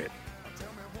Travis Tritt.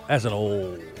 That's an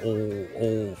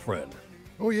old friend.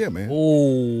 Oh, yeah, man.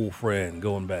 Old friend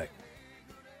going back.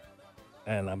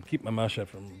 And I'm keeping my mouth shut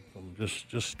from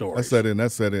just stories. I sat in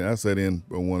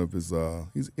on one of his.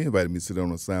 He invited me to sit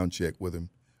on a sound check with him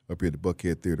up here at the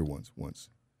Buckhead Theater once.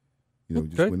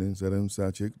 Just went in, sat on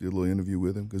sound check, did a little interview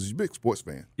with him because he's a big sports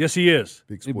fan. Yes, he is.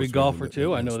 Big golfer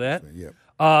too. I know that.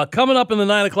 Yeah. Coming up in the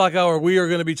 9 o'clock hour, we are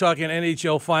going to be talking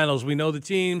NHL finals. We know the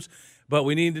teams, but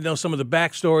we need to know some of the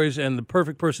backstories. And the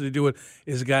perfect person to do it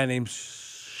is a guy named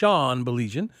Sean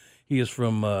Baligian. He is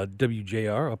from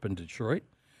WJR up in Detroit.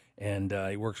 And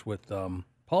he works with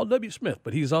Paul W. Smith,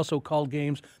 but he's also called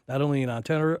games not only in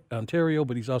Ontario,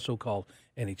 but he's also called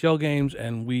NHL games.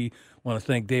 And we want to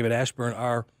thank David Ashburn,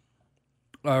 our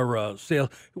sales.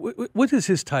 What is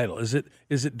his title? Is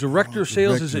it director of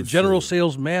sales? Is it general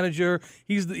sales manager?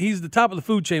 He's the top of the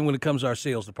food chain when it comes to our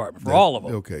sales department for all of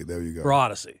them. Okay, there you go. For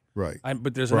Odyssey, right?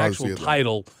 But there's an actual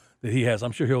title that he has.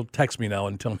 I'm sure he'll text me now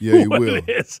and tell me what it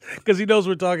is because he knows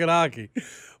we're talking hockey.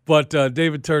 But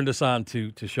David turned us on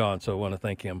to Sean, so I want to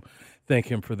thank him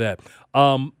for that.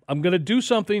 I'm going to do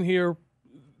something here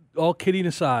all kidding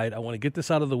aside, I want to get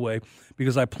this out of the way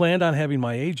because I planned on having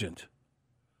my agent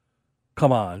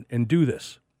come on and do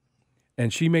this.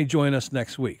 And she may join us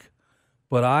next week.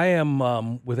 But I am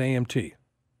with AMT,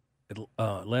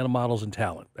 Atlanta Models and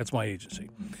Talent. That's my agency.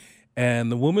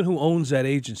 And the woman who owns that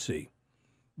agency,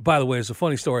 by the way, it's a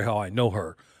funny story how I know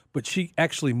her, but she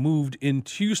actually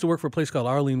she used to work for a place called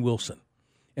Arlene Wilson.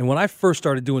 And when I first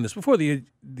started doing this, before the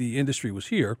industry was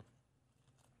here,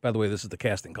 by the way, this is the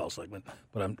casting call segment,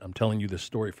 but I'm telling you this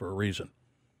story for a reason.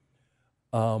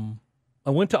 I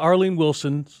went to Arlene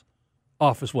Wilson's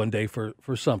office one day for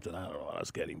something. I don't know what I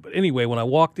was getting. But anyway, when I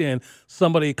walked in,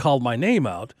 somebody called my name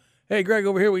out. Hey, Greg,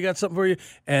 over here, we got something for you.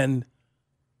 And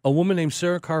a woman named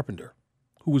Sarah Carpenter,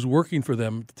 who was working for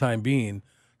them at the time being,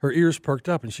 her ears perked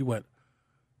up, and she went,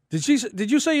 Did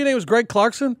you say your name was Greg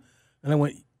Clarkson? And I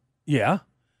went, yeah.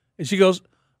 And she goes,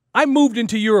 I moved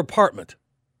into your apartment.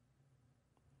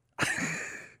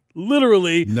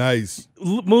 Literally. Nice.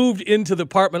 Moved into the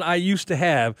apartment I used to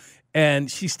have,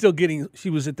 and she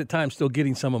was at the time still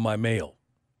getting some of my mail.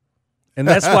 And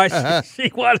that's why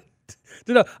she wanted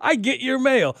to know, I get your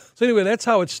mail. So anyway, that's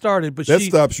how it started. But that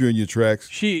stops you in your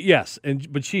tracks. Yes,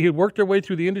 but she had worked her way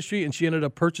through the industry, and she ended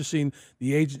up purchasing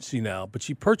the agency now. But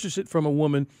she purchased it from a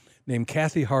woman named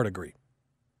Kathy Hardigree.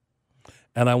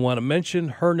 And I want to mention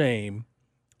her name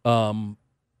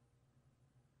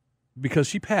because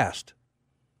she passed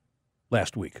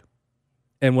last week.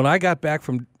 And when I got back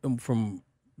from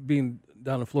being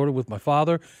down in Florida with my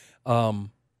father,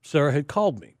 Sarah had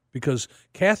called me because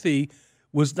Kathy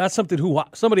was not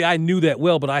somebody I knew that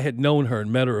well, but I had known her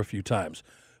and met her a few times.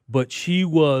 But she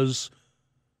was,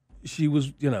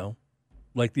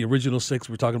 like the original six,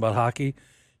 we're talking about hockey.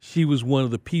 She was one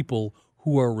of the people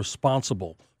who are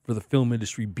responsible for the film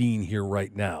industry being here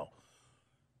right now.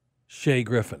 Shay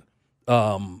Griffin,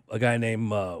 a guy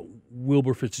named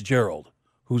Wilbur Fitzgerald,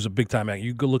 who's a big-time actor.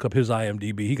 You go look up his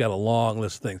IMDb. He got a long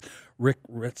list of things. Rick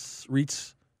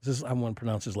Reitz, I want to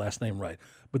pronounce his last name right.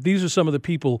 But these are some of the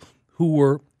people who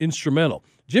were instrumental.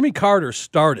 Jimmy Carter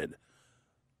started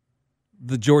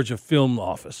the Georgia Film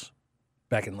Office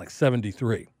back in like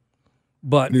 1973.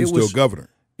 But he was still governor.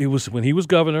 It was when he was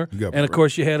governor. And, of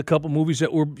course, you had a couple movies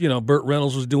that were, Burt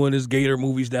Reynolds was doing his Gator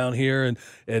movies down here,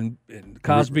 and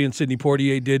Cosby and Sidney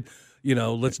Poitier did,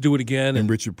 Let's Do It Again. And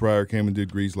Richard Pryor came and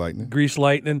did Grease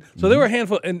Lightning. So there were a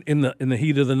handful, in the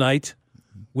Heat of the Night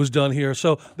was done here.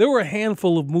 So there were a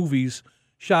handful of movies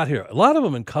shot here. A lot of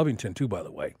them in Covington, too, by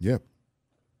the way. Yep.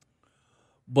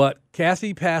 But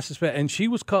Kathy passes, and she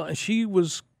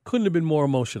couldn't have been more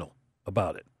emotional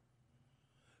about it.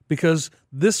 Because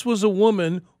this was a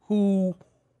woman who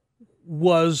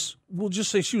was, we'll just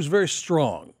say she was very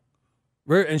strong,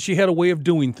 and she had a way of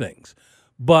doing things.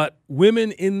 But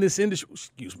women in this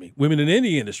industry, women in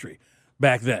any industry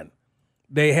back then,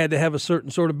 they had to have a certain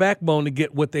sort of backbone to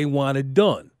get what they wanted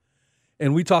done.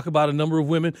 And we talk about a number of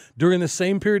women during the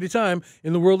same period of time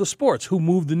in the world of sports who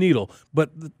moved the needle,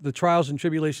 but the trials and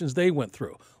tribulations they went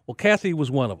through. Well, Kathy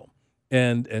was one of them.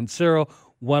 And Sarah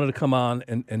wanted to come on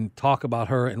and talk about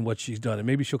her and what she's done. And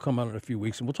maybe she'll come on in a few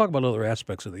weeks, and we'll talk about other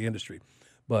aspects of the industry.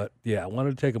 But, yeah, I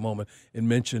wanted to take a moment and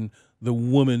mention the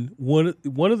woman,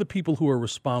 one of the people who are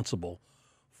responsible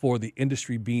for the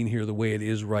industry being here the way it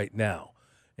is right now.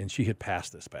 And she had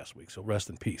passed this past week, so rest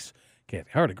in peace, Kathy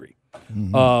Hardigree.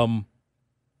 Mm-hmm.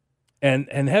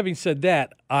 And having said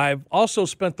that, I've also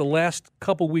spent the last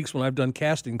couple weeks when I've done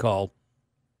Casting Call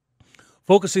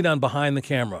focusing on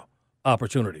behind-the-camera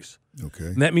opportunities. Okay.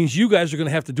 And that means you guys are going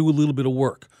to have to do a little bit of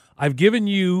work. I've given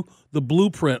you the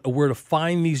blueprint of where to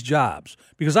find these jobs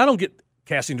because I don't get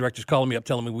casting directors calling me up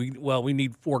telling me, we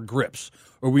need 4 grips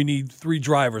or we need 3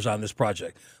 drivers on this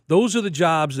project. Those are the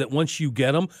jobs that once you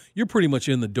get them, you're pretty much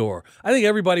in the door. I think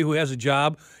everybody who has a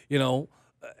job,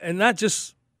 and not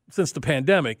just since the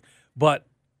pandemic, but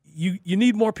you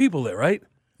need more people there, right?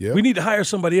 Yeah. We need to hire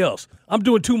somebody else. I'm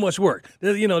doing too much work.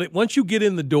 Once you get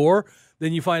in the door,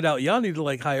 then you find out y'all need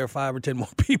to hire 5 or 10 more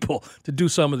people to do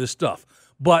some of this stuff.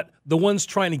 But the ones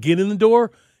trying to get in the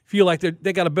door feel like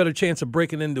they got a better chance of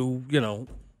breaking into,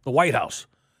 the White House.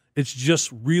 It's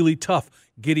just really tough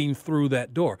getting through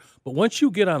that door. But once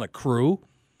you get on a crew,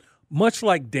 much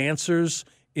like dancers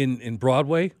on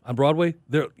Broadway,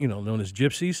 they're known as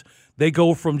gypsies. They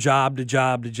go from job to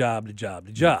job to job to job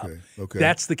to job. Okay.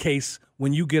 That's the case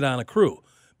when you get on a crew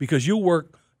because you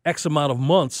work X amount of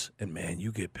months and, man,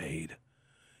 you get paid.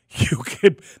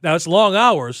 Now it's long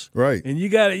hours, right? And you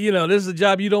got to, this is a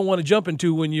job you don't want to jump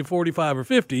into when you're 45 or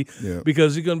 50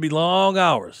 because it's going to be long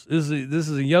hours. This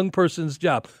is a young person's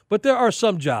job. But there are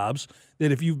some jobs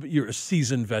that if you're a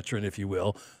seasoned veteran, if you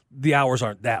will, the hours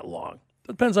aren't that long. It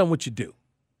depends on what you do.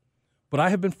 But I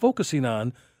have been focusing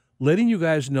on letting you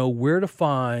guys know where to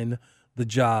find the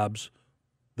jobs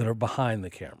that are behind the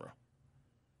camera.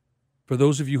 For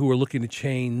those of you who are looking to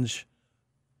change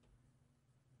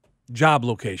job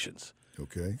locations.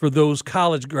 Okay. For those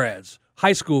college grads,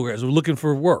 high school grads who are looking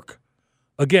for work.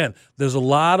 Again, there's a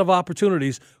lot of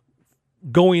opportunities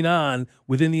going on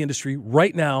within the industry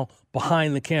right now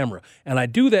behind the camera. And I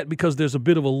do that because there's a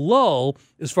bit of a lull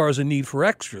as far as a need for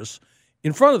extras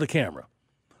in front of the camera.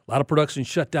 A lot of production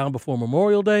shut down before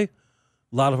Memorial Day.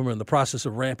 A lot of them are in the process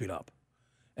of ramping up.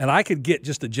 And I could get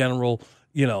just a general,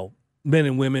 men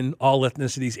and women, all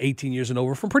ethnicities, 18 years and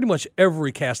over, from pretty much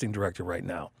every casting director right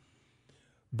now.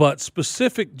 But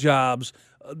specific jobs,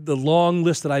 the long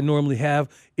list that I normally have,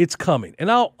 it's coming.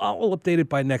 And I'll update it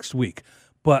by next week.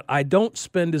 But I don't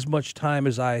spend as much time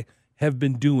as I have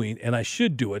been doing, and I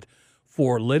should do it,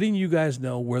 for letting you guys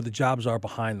know where the jobs are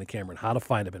behind the camera and how to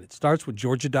find them. And it starts with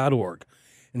Georgia.org.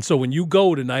 And so when you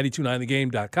go to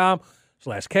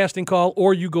 929thegame.com/casting call,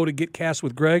 or you go to Get Cast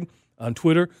with Greg on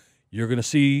Twitter, you're going to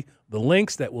see the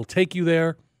links that will take you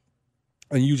there,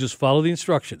 and you just follow the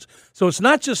instructions. So it's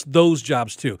not just those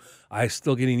jobs, too. I'm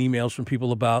still getting emails from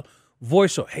people about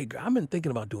voiceover. Hey, I've been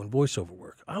thinking about doing voiceover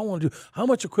work. I want to do, how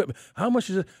much equipment? How much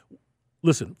is it?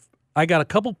 Listen, I got a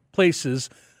couple places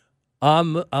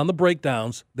on the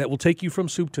breakdowns that will take you from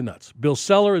soup to nuts. Bill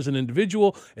Seller is an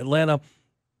individual. Atlanta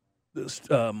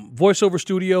voiceover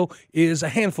studio is a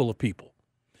handful of people.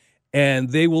 And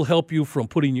they will help you from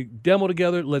putting your demo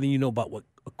together, letting you know about what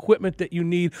equipment that you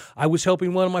need. I was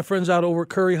helping one of my friends out over at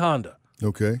Curry Honda.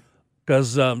 Okay.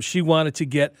 Because she wanted to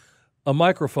get a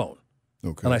microphone.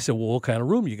 Okay. And I said, well, what kind of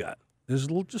room you got? There's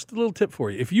just a little tip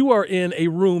for you. If you are in a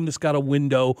room that's got a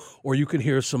window or you can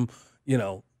hear some,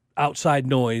 outside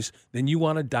noise, then you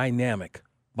want a dynamic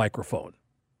microphone.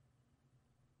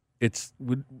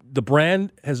 The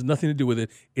brand has nothing to do with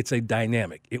it. It's a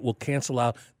dynamic. It will cancel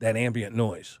out that ambient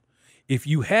noise. If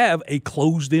you have a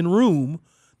closed-in room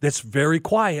that's very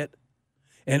quiet,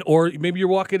 or maybe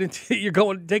you're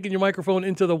taking your microphone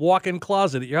into the walk-in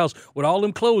closet at your house with all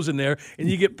them clothes in there, and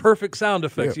you get perfect sound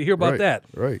effects. You hear about that.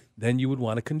 Right. Then you would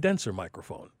want a condenser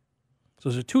microphone. So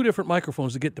there's two different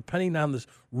microphones to get depending on the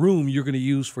room you're going to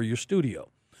use for your studio.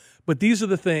 But these are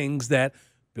the things that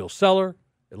Bill Seller,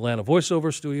 Atlanta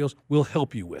Voiceover Studios, will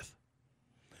help you with.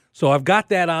 So I've got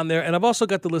that on there, and I've also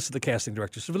got the list of the casting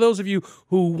directors. So for those of you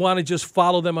who want to just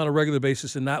follow them on a regular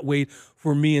basis and not wait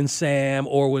for me and Sam,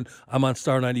 or when I'm on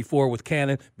Star 94 with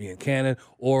Cannon, me and Cannon,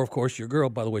 or, of course, your girl,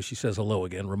 by the way, she says hello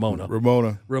again, Ramona.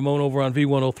 Ramona over on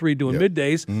V103 doing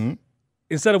middays. Mm-hmm.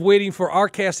 Instead of waiting for our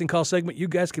casting call segment, you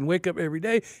guys can wake up every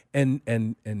day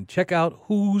and check out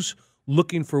who's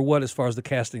looking for what as far as the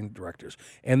casting directors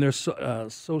and their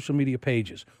social media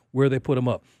pages, where they put them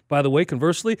up. By the way,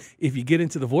 conversely, if you get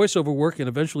into the voiceover work and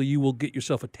eventually you will get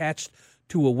yourself attached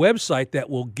to a website that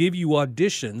will give you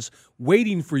auditions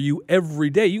waiting for you every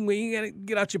day. You got to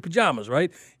get out your pajamas,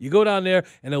 right? You go down there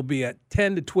and there'll be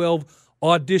 10 to 12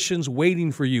 auditions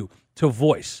waiting for you to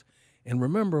voice. And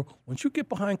remember, once you get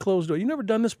behind closed doors, you never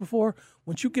done this before?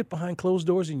 Once you get behind closed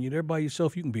doors and you're there by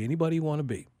yourself, you can be anybody you want to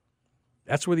be.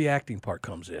 That's where the acting part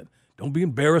comes in. Don't be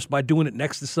embarrassed by doing it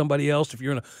next to somebody else. If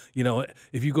you're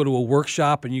if you go to a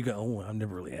workshop and you go, oh, I've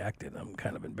never really acted, I'm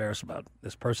kind of embarrassed about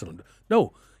this person.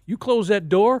 No, you close that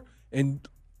door and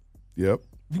you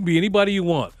can be anybody you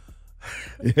want.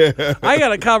 Yeah. I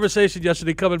got a conversation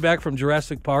yesterday coming back from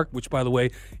Jurassic Park, which, by the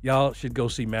way, y'all should go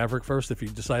see Maverick first if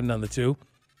you're deciding on the two.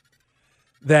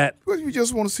 That you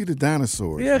just want to see the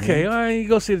dinosaurs. Yeah, okay, all right, you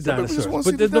go see the dinosaurs.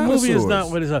 But the movie is not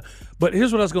what it's. But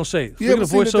here's what I was going to say. You haven't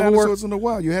seen the dinosaurs in a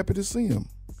while. You're happy to see them.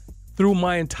 Through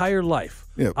my entire life,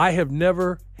 I have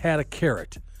never had a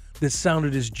carrot that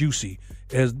sounded as juicy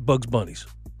as Bugs Bunny's.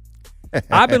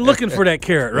 I've been looking for that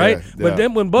carrot, right? But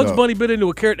then when Bugs Bunny bit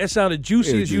into a carrot, that sounded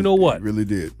juicy as you know what. It really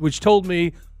did. Which told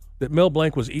me that Mel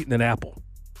Blanc was eating an apple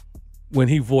when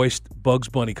he voiced Bugs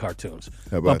Bunny cartoons.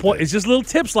 My point is just little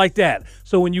tips like that.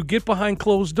 So when you get behind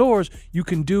closed doors, you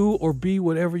can do or be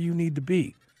whatever you need to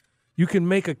be. You can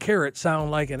make a carrot sound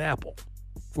like an apple,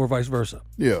 or vice versa.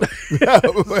 Yeah.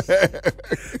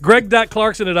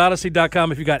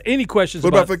 Greg.Clarkson@Odyssey.com if you got any questions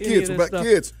about for kids? What about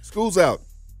kids? School's out.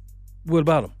 What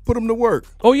about them? Put them to work.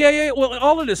 Oh, yeah. Well,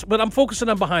 all of this, but I'm focusing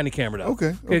on behind the camera now.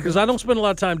 Okay. Because I don't spend a lot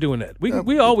of time doing that.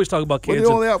 We always talk about kids. Well,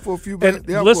 they're only out for a few. They're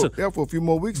out for a few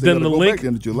more weeks. Then the link,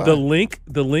 into July. the link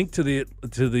to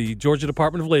the Georgia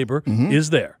Department of Labor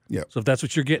is there. Yeah. So if that's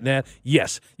what you're getting at,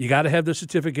 yes, you got to have the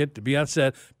certificate to be on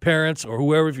set. Parents or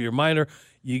whoever, if you're a minor,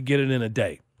 you get it in a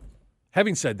day.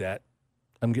 Having said that,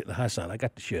 I'm getting the high sign. I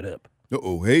got to shut up.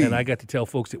 Hey. And I got to tell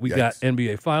folks that we got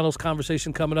NBA Finals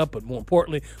conversation coming up, but more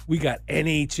importantly, we got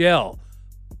NHL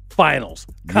Finals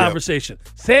conversation.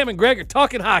 Sam and Greg are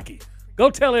talking hockey. Go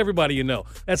tell everybody you know.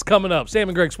 That's coming up. Sam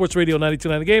and Greg, Sports Radio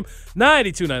 92.9 The Game,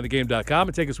 92.9thegame.com,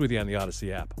 and take us with you on the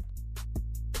Odyssey app.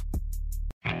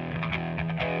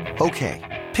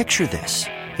 Okay, picture this.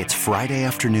 It's Friday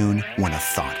afternoon when a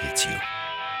thought hits you.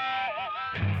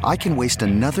 I can waste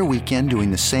another weekend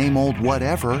doing the same old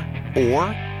whatever, or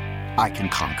I can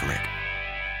conquer it.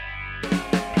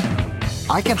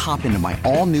 I can hop into my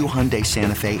all-new Hyundai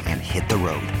Santa Fe and hit the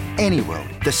road. Any road.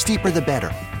 The steeper, the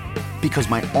better. Because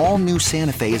my all-new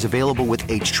Santa Fe is available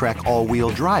with H-Track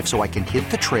all-wheel drive, so I can hit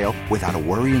the trail without a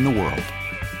worry in the world.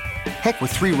 Heck,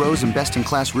 with 3 rows and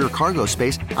best-in-class rear cargo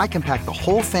space, I can pack the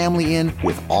whole family in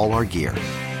with all our gear.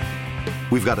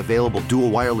 We've got available dual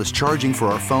wireless charging for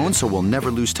our phones, so we'll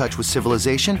never lose touch with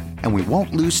civilization, and we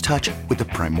won't lose touch with the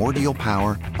primordial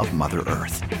power of Mother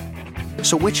Earth.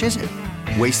 So which is it?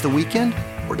 Waste the weekend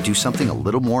or do something a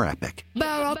little more epic?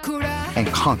 And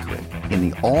conquer it in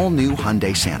the all-new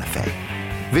Hyundai Santa Fe.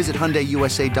 Visit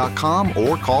HyundaiUSA.com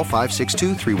or call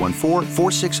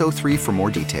 562-314-4603 for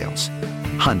more details.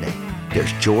 Hyundai,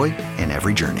 there's joy in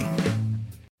every journey.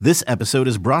 This episode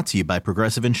is brought to you by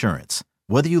Progressive Insurance.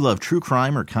 Whether you love true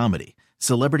crime or comedy,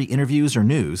 celebrity interviews or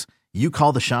news, you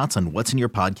call the shots on what's in your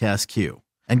podcast queue.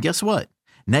 And guess what?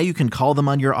 Now you can call them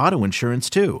on your auto insurance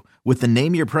too with the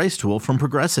Name Your Price tool from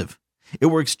Progressive. It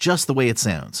works just the way it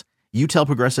sounds. You tell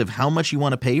Progressive how much you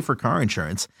want to pay for car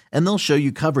insurance, and they'll show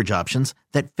you coverage options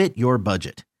that fit your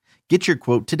budget. Get your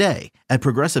quote today at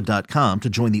Progressive.com to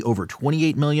join the over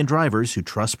 28 million drivers who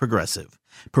trust Progressive.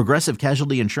 Progressive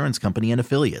Casualty Insurance Company and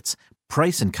Affiliates.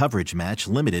 Price and coverage match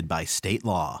limited by state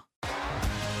law.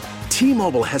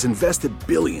 T-Mobile has invested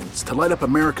billions to light up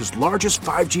America's largest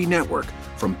 5G network,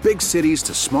 from big cities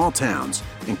to small towns,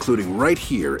 including right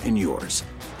here in yours.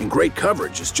 And great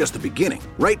coverage is just the beginning.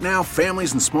 Right now,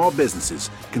 families and small businesses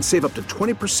can save up to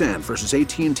 20% versus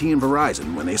AT&T and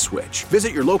Verizon when they switch.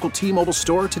 Visit your local T-Mobile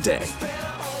store today.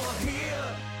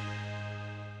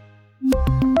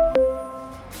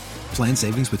 Plan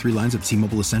savings with 3 lines of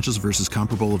T-Mobile Essentials versus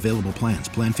comparable available plans.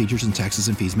 Plan features and taxes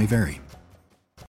and fees may vary.